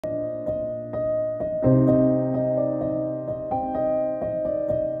Well,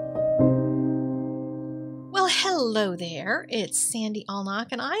 hello there. It's Sandy Allnock,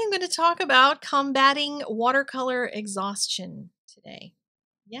 and I am going to talk about combating watercolor exhaustion today.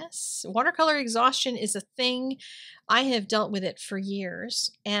 Yes, watercolor exhaustion is a thing. I have dealt with it for years,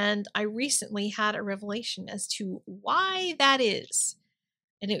 and I recently had a revelation as to why that is.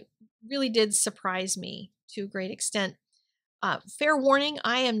 And it really did surprise me to a great extent. Fair warning,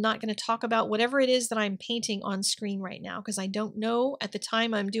 I am not going to talk about whatever it is that I'm painting on screen right now because I don't know at the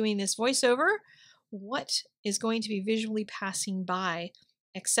time I'm doing this voiceover what is going to be visually passing by,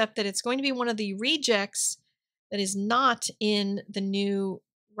 except that it's going to be one of the rejects that is not in the new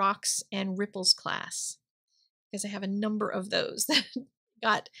Rocks and Ripples class, because I have a number of those that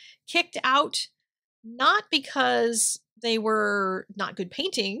got kicked out, not because they were not good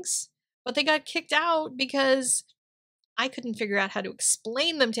paintings, but they got kicked out because I couldn't figure out how to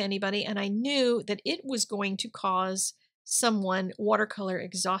explain them to anybody, and I knew that it was going to cause someone watercolor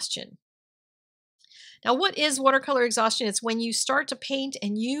exhaustion. Now, what is watercolor exhaustion? It's when you start to paint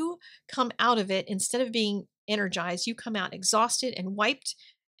and you come out of it, instead of being energized, you come out exhausted and wiped,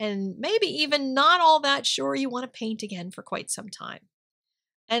 and maybe even not all that sure you want to paint again for quite some time.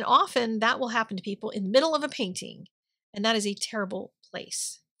 And often that will happen to people in the middle of a painting, and that is a terrible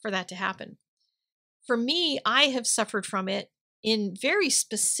place for that to happen. For me, I have suffered from it in very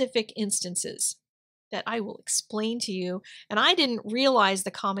specific instances that I will explain to you. And I didn't realize the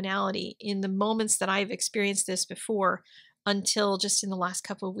commonality in the moments that I've experienced this before until just in the last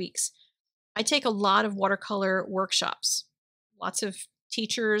couple of weeks. I take a lot of watercolor workshops. Lots of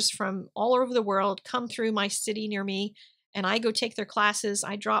teachers from all over the world come through my city near me, and I go take their classes.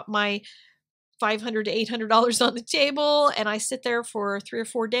 I drop my $500 to $800 on the table, and I sit there for 3 or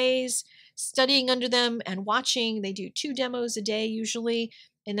 4 days studying under them and watching. They do 2 demos a day usually,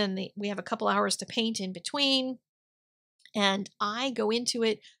 and then we have a couple hours to paint in between. And I go into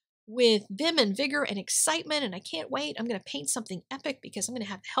it with vim and vigor and excitement, and I can't wait. I'm going to paint something epic because I'm going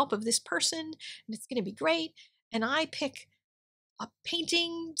to have the help of this person, and it's going to be great. And I pick a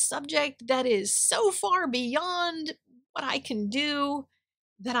painting subject that is so far beyond what I can do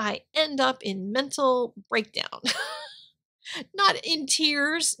that I end up in mental breakdown. Not in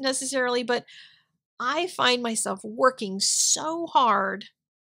tears necessarily, but I find myself working so hard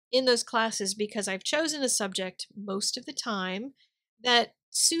in those classes because I've chosen a subject most of the time that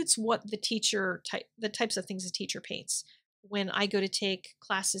suits what the types of things the teacher paints. When I go to take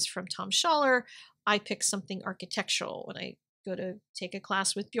classes from Tom Schaller, I pick something architectural. When I go to take a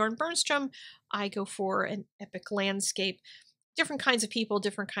class with Bjorn Bernstrom, I go for an epic landscape. Different kinds of people,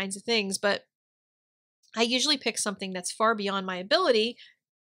 different kinds of things, but I usually pick something that's far beyond my ability,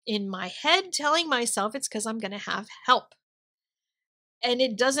 in my head telling myself it's because I'm going to have help. And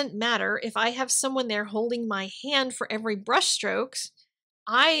it doesn't matter if I have someone there holding my hand for every brush strokes,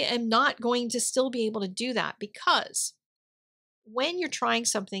 I am not going to still be able to do that, because when you're trying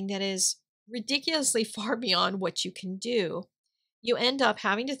something that is ridiculously far beyond what you can do, you end up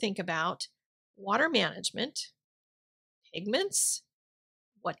having to think about water management, pigments,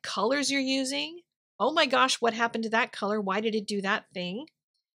 what colors you're using. Oh my gosh, what happened to that color? Why did it do that thing?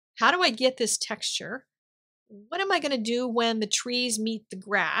 How do I get this texture? What am I going to do when the trees meet the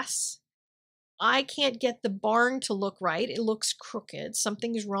grass? I can't get the barn to look right. It looks crooked.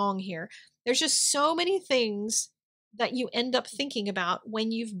 Something's wrong here. There's just so many things that you end up thinking about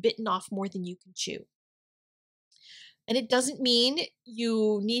when you've bitten off more than you can chew. And it doesn't mean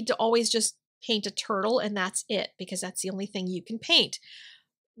you need to always just paint a turtle and that's it, because that's the only thing you can paint.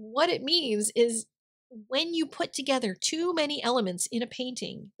 What it means is, when you put together too many elements in a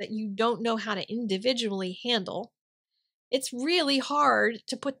painting that you don't know how to individually handle, it's really hard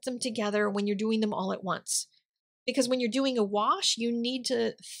to put them together when you're doing them all at once. Because when you're doing a wash, you need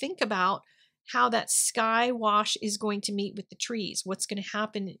to think about how that sky wash is going to meet with the trees. What's going to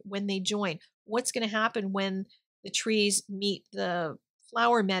happen when they join? What's going to happen when the trees meet the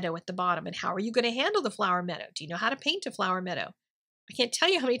flower meadow at the bottom? And how are you going to handle the flower meadow? Do you know how to paint a flower meadow? I can't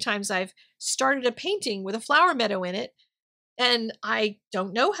tell you how many times I've started a painting with a flower meadow in it, and I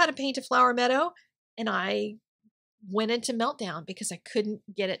don't know how to paint a flower meadow, and I went into meltdown because I couldn't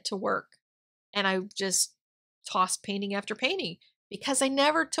get it to work. And I just tossed painting after painting because I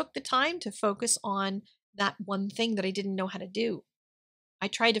never took the time to focus on that one thing that I didn't know how to do. I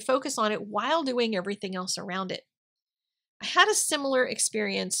tried to focus on it while doing everything else around it. I had a similar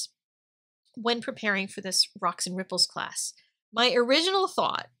experience when preparing for this Rocks and Ripples class. My original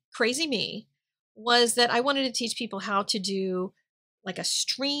thought, crazy me, was that I wanted to teach people how to do like a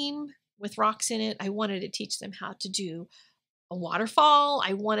stream with rocks in it. I wanted to teach them how to do a waterfall.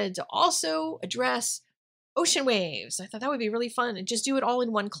 I wanted to also address ocean waves. I thought that would be really fun and just do it all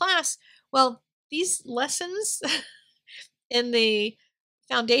in one class. Well, these lessons in the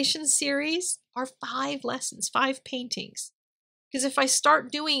foundation series are 5 lessons, 5 paintings. Because if I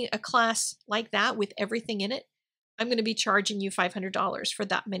start doing a class like that with everything in it, I'm going to be charging you $500 for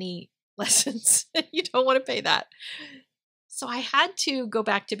that many lessons. You don't want to pay that. So I had to go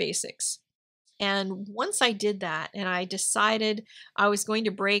back to basics. And once I did that and I decided I was going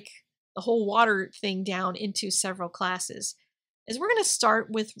to break the whole water thing down into several classes, is we're going to start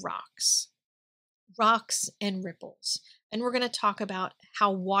with rocks and ripples. And we're going to talk about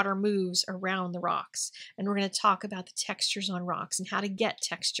how water moves around the rocks. And we're going to talk about the textures on rocks and how to get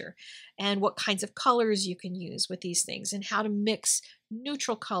texture and what kinds of colors you can use with these things and how to mix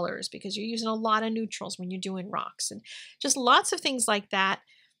neutral colors because you're using a lot of neutrals when you're doing rocks and just lots of things like that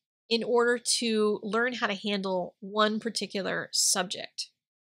in order to learn how to handle one particular subject.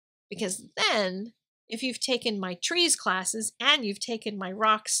 Because then if you've taken my trees classes and you've taken my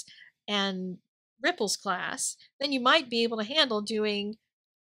rocks and ripples class, then you might be able to handle doing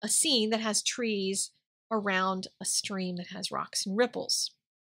a scene that has trees around a stream that has rocks and ripples.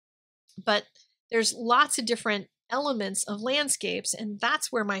 But there's lots of different elements of landscapes, and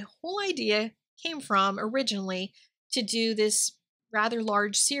that's where my whole idea came from originally, to do this rather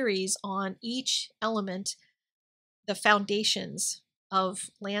large series on each element, the foundations of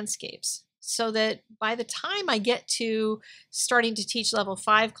landscapes, so that by the time I get to starting to teach level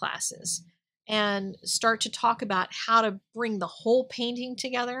 5 classes and start to talk about how to bring the whole painting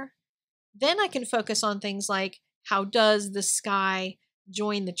together, then I can focus on things like, how does the sky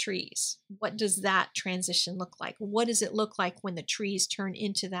join the trees? What does that transition look like? What does it look like when the trees turn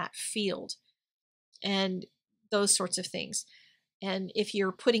into that field? And those sorts of things. And if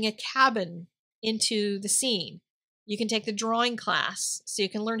you're putting a cabin into the scene, you can take the drawing class so you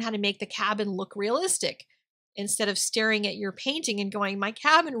can learn how to make the cabin look realistic instead of staring at your painting and going, my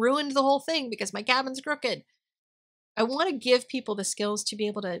cabin ruined the whole thing because my cabin's crooked. I want to give people the skills to be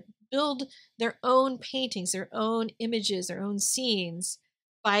able to build their own paintings, their own images, their own scenes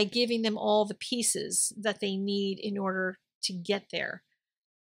by giving them all the pieces that they need in order to get there.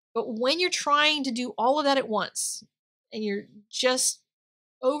 But when you're trying to do all of that at once and you're just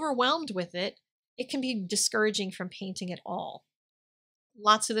overwhelmed with it, it can be discouraging from painting at all.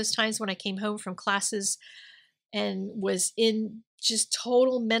 Lots of those times when I came home from classes and was in just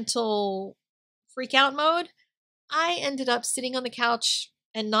total mental freak out mode, I ended up sitting on the couch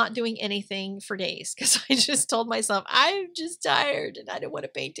and not doing anything for days because I just told myself, I'm just tired and I don't want to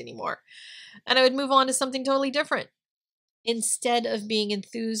paint anymore. And I would move on to something totally different. Instead of being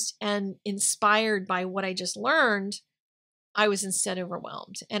enthused and inspired by what I just learned, I was instead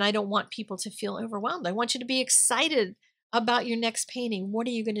overwhelmed. And I don't want people to feel overwhelmed. I want you to be excited about your next painting. What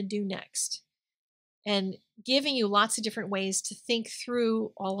are you going to do next? And giving you lots of different ways to think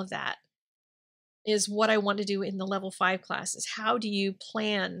through all of that is what I want to do in the level 5 classes. How do you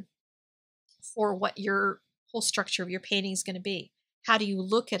plan for what your whole structure of your painting is going to be? How do you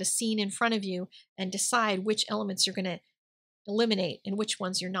look at a scene in front of you and decide which elements you're going to eliminate and which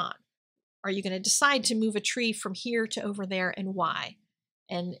ones you're not? Are you going to decide to move a tree from here to over there and why?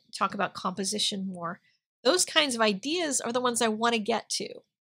 And talk about composition more. Those kinds of ideas are the ones I want to get to.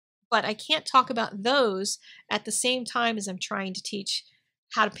 But I can't talk about those at the same time as I'm trying to teach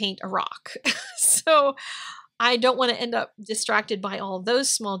how to paint a rock. So I don't want to end up distracted by all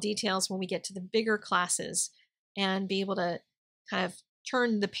those small details when we get to the bigger classes and be able to kind of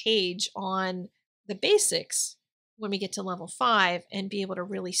turn the page on the basics when we get to level 5 and be able to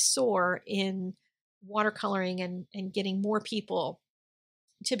really soar in watercoloring and getting more people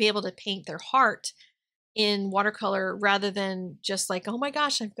to be able to paint their heart in watercolor rather than just like, oh my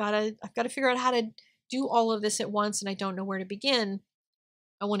gosh, I've got to figure out how to do all of this at once and I don't know where to begin.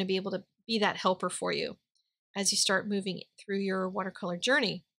 I want to be able to be that helper for you as you start moving through your watercolor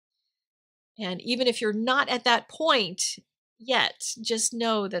journey. And even if you're not at that point yet, just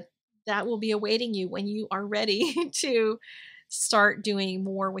know that that will be awaiting you when you are ready to start doing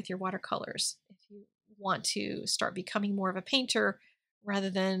more with your watercolors. If you want to start becoming more of a painter rather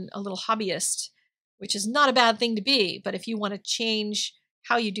than a little hobbyist, which is not a bad thing to be, but if you want to change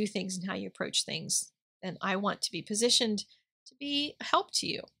how you do things and how you approach things, then I want to be positioned to be a help to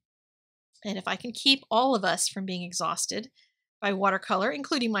you. And if I can keep all of us from being exhausted by watercolor,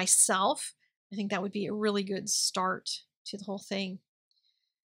 including myself, I think that would be a really good start to the whole thing.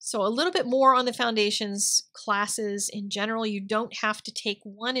 So a little bit more on the foundations classes in general. You don't have to take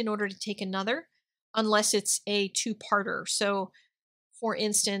one in order to take another unless it's a two-parter. So For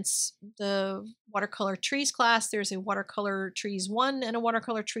instance, the watercolor trees class, there's a watercolor trees 1 and a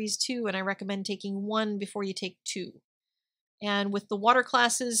watercolor trees 2, and I recommend taking 1 before you take 2. And with the water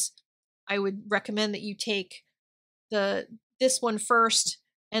classes, I would recommend that you take this one first,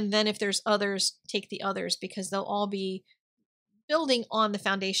 and then if there's others, take the others, because they'll all be building on the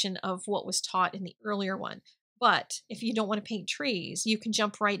foundation of what was taught in the earlier one. But if you don't want to paint trees, you can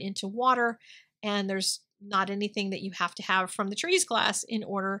jump right into water, and there's not anything that you have to have from the trees class in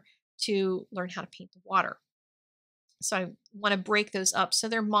order to learn how to paint the water. So I want to break those up so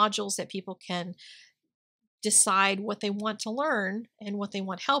they're modules that people can decide what they want to learn and what they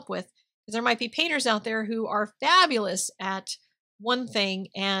want help with. Because there might be painters out there who are fabulous at one thing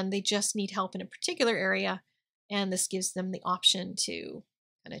and they just need help in a particular area, and this gives them the option to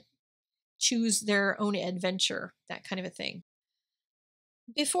kind of choose their own adventure, that kind of a thing.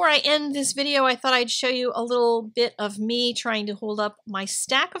 Before I end this video, I thought I'd show you a little bit of me trying to hold up my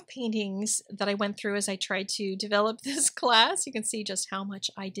stack of paintings that I went through as I tried to develop this class. You can see just how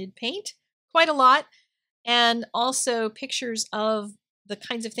much I did paint, quite a lot, and also pictures of the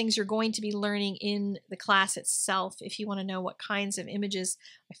kinds of things you're going to be learning in the class itself if you want to know what kinds of images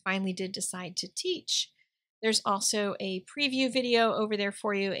I finally did decide to teach. There's also a preview video over there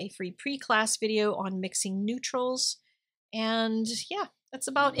for you, a free pre-class video on mixing neutrals. And yeah, that's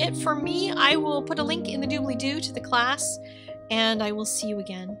about it for me. I will put a link in the doobly-doo to the class, and I will see you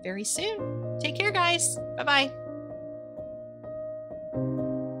again very soon. Take care, guys. Bye-bye.